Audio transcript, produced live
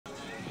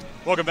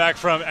Welcome back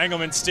from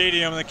Engelman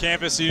Stadium on the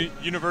campus,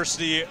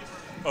 University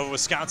of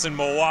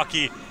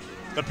Wisconsin-Milwaukee.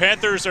 The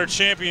Panthers are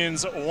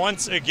champions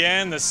once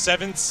again, the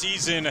 7th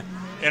season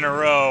in a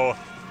row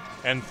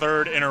and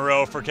 3rd in a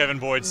row for Kevin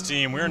Boyd's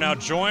team. We are now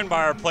joined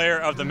by our player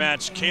of the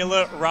match,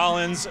 Kayla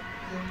Rollins.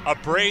 A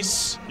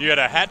brace. You had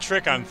a hat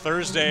trick on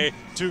Thursday,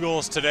 2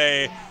 goals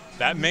today.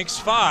 That makes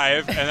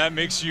 5, and that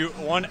makes you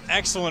one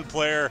excellent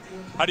player.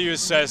 How do you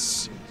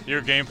assess your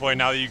gameplay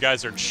now that you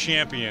guys are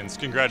champions?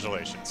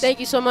 Congratulations. Thank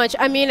you so much.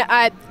 I mean,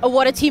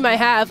 what a team I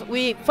have.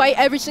 We fight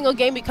every single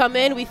game we come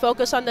in. We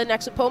focus on the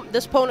next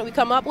opponent we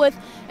come up with,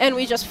 and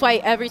we just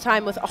fight every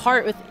time with a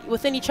heart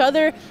within each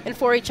other and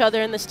for each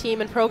other in this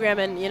team and program,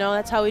 and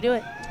that's how we do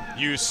it.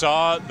 You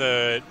saw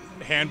the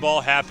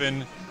handball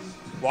happen.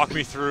 Walk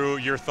me through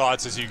your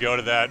thoughts as you go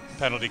to that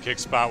penalty kick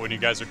spot when you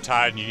guys are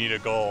tied and you need a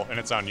goal and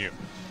it's on you.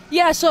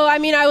 Yeah, so I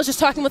mean, I was just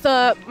talking with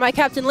my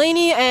captain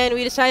Laney, and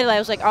we decided, I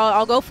was like,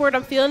 I'll go for it.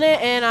 I'm feeling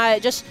it, and I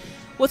just,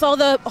 with all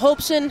the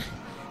hopes and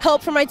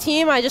help from my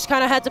team, I just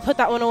kind of had to put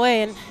that one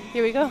away, and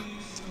here we go.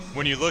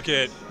 When you look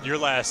at your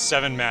last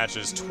 7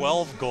 matches,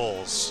 12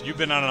 goals, you've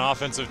been on an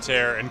offensive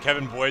tear, and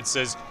Kevin Boyd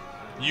says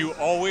you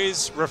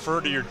always refer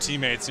to your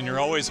teammates and you're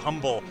always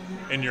humble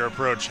in your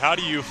approach. How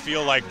do you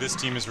feel like this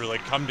team has really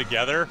come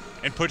together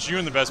and put you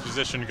in the best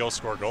position to go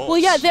score goals? Well,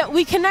 yeah,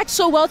 we connect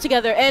so well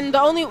together, and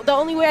the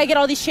only way I get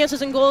all these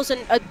chances and goals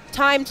and a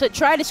time to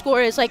try to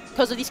score is like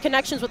because of these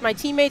connections with my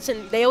teammates,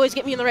 and they always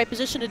get me in the right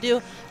position to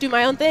do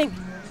my own thing.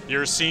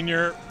 You're a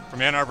senior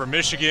from Ann Arbor,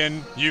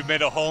 Michigan. You've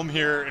made a home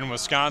here in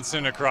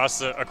Wisconsin, across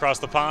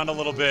the pond a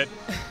little bit.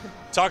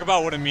 Talk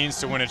about what it means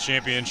to win a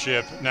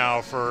championship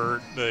now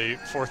for the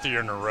 4th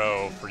year in a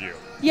row for you.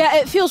 Yeah,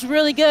 it feels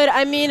really good.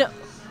 I mean,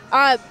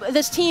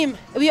 this team,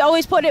 we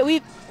always put it,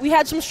 we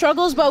had some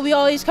struggles, but we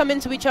always come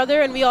into each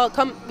other, and we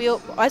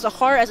as a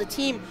heart, as a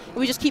team,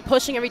 we just keep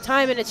pushing every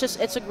time, and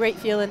it's a great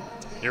feeling.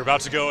 You're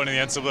about to go into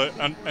the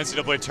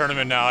NCAA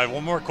tournament now. I have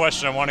one more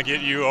question. I want to get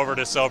you over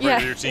to celebrate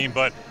with your team,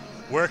 but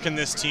where can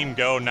this team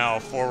go now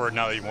forward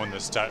now that you've won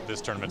this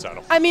tournament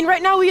title? I mean,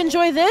 right now we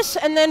enjoy this,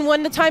 and then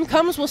when the time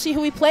comes, we'll see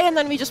who we play, and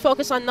then we just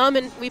focus on them,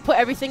 and we put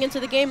everything into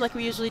the game like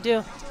we usually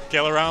do.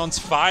 Kayla Rollins,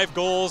 5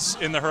 goals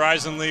in the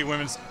Horizon League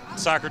Women's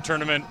Soccer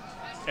Tournament,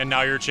 and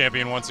now you're a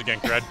champion once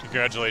again.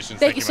 Congratulations.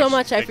 Thank you so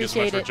much. I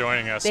appreciate it. Thank you so much for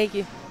joining us. Thank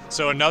you.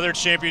 So another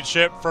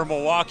championship for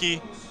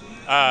Milwaukee,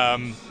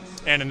 and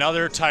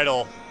another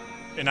title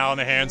now in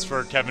the hands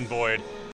for Kevin Boyd.